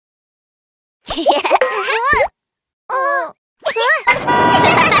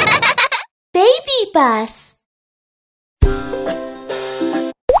Baby bus.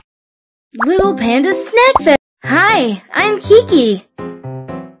 Little Panda Snack Fest. Hi, I'm Kiki.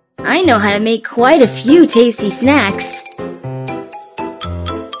 I know how to make quite a few tasty snacks.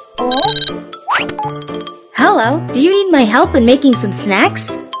 Hello, do you need my help in making some snacks?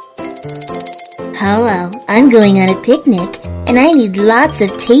 Hello, I'm going on a picnic, and I need lots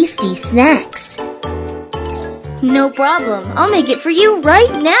of tasty snacks. No problem, I'll make it for you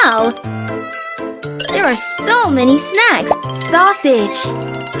right now. There are so many snacks. Sausage.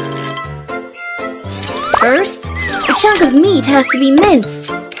 First, a chunk of meat has to be minced.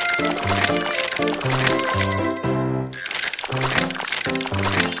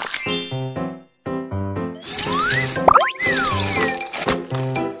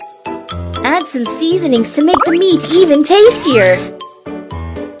 Add some seasonings to make the meat even tastier.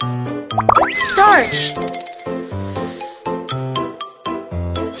 Starch.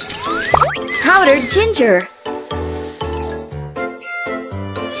 Powdered ginger.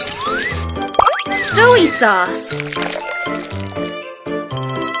 Soy sauce.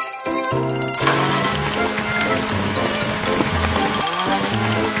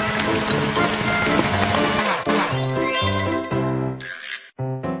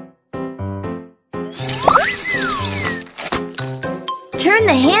 Turn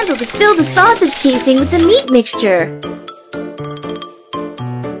the handle to fill the sausage casing with the meat mixture.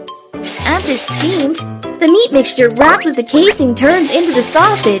 After steamed, the meat mixture wrapped with the casing turns into the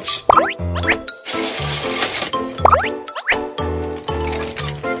sausage.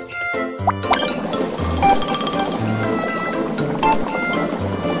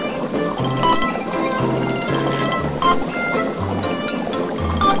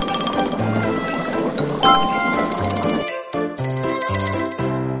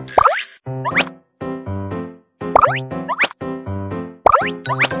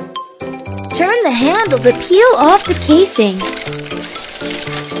 Turn the handle to peel off the casing.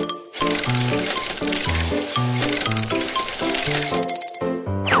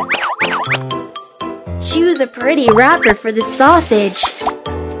 Choose a pretty wrapper for the sausage.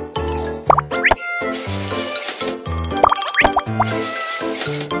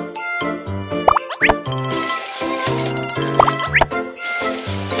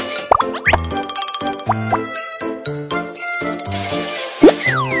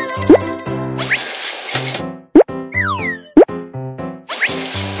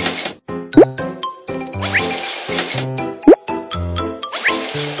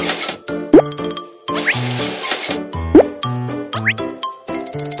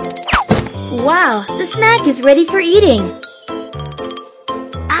 Wow, the snack is ready for eating.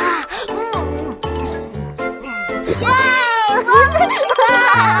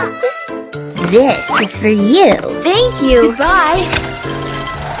 This is for you. Thank you. Goodbye.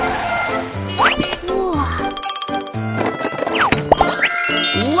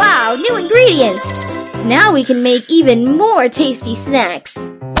 Wow, new ingredients. Now we can make even more tasty snacks.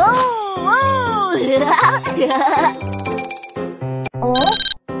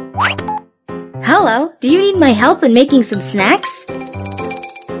 Hello, do you need my help in making some snacks? Hello,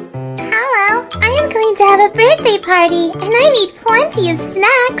 I am going to have a birthday party, and I need plenty of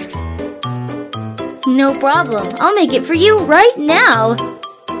snacks. No problem, I'll make it for you right now.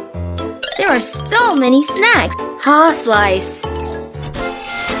 There are so many snacks. Ha slice.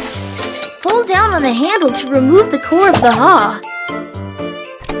 Hold down on the handle to remove the core of the ha.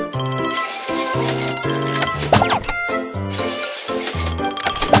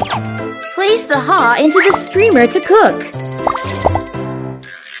 Place the ha into the steamer to cook.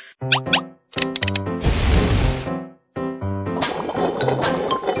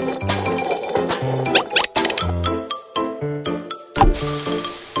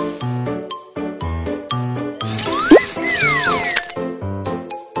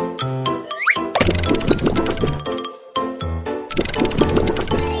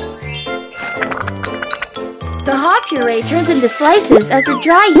 The ha puree turns into slices as the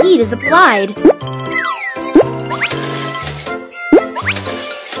dry heat is applied.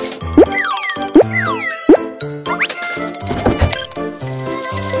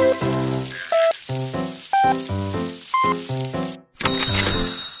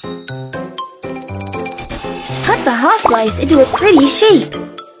 Cut the ha slice into a pretty shape.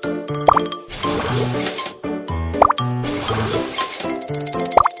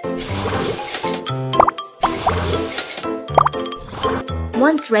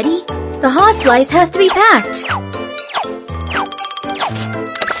 Once ready, the ha slice has to be packed.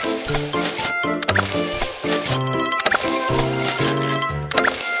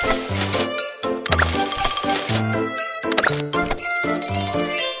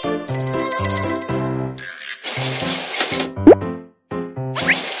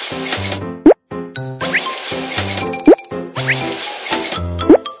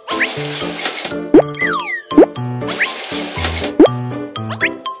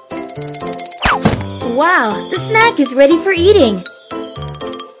 Wow, the snack is ready for eating.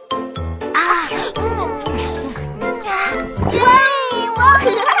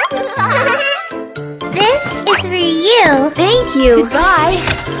 This is for you. Thank you. Goodbye.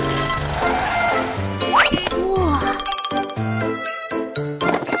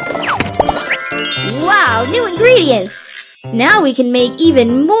 Wow, new ingredients. Now we can make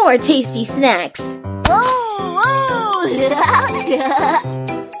even more tasty snacks.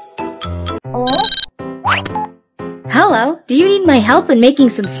 Hello, do you need my help in making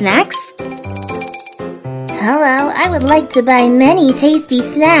some snacks? Hello, I would like to buy many tasty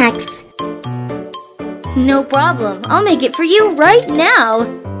snacks. No problem, I'll make it for you right now.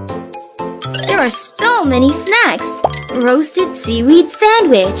 There are so many snacks. Roasted seaweed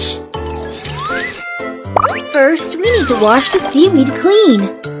sandwich. First, we need to wash the seaweed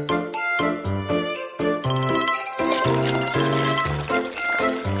clean.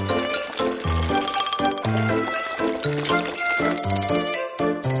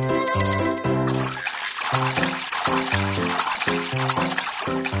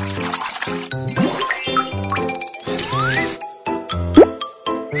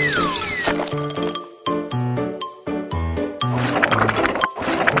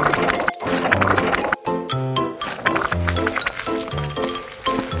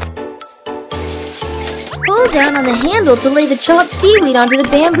 Pull down on the handle to lay the chopped seaweed onto the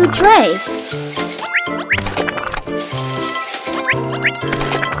bamboo tray.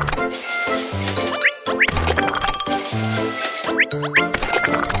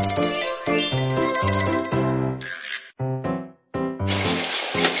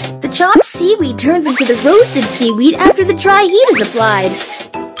 The chopped seaweed turns into the roasted seaweed after the dry heat is applied.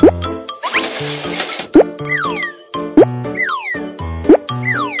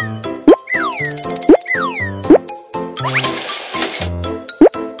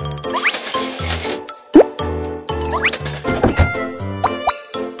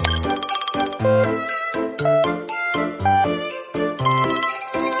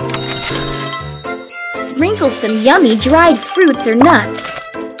 Sprinkle some yummy dried fruits or nuts.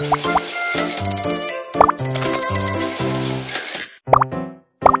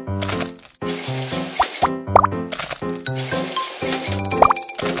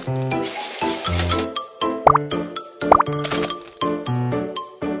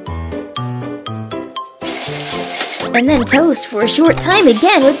 And then toast for a short time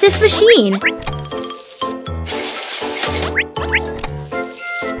again with this machine.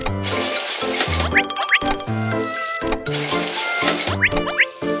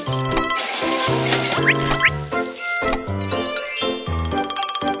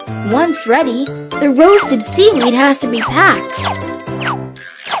 Once ready, the roasted seaweed has to be packed.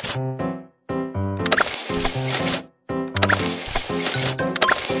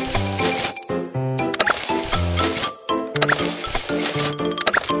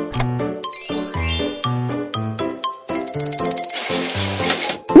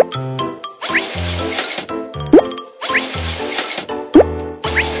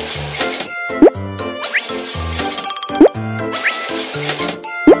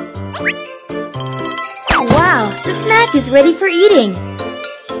 Wow, the snack is ready for eating.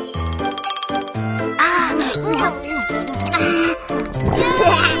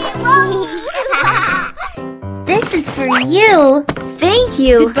 This is for you. Thank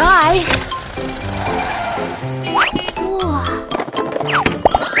you. Goodbye.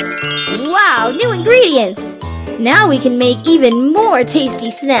 Wow, new ingredients. Now we can make even more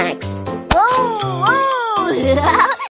tasty snacks.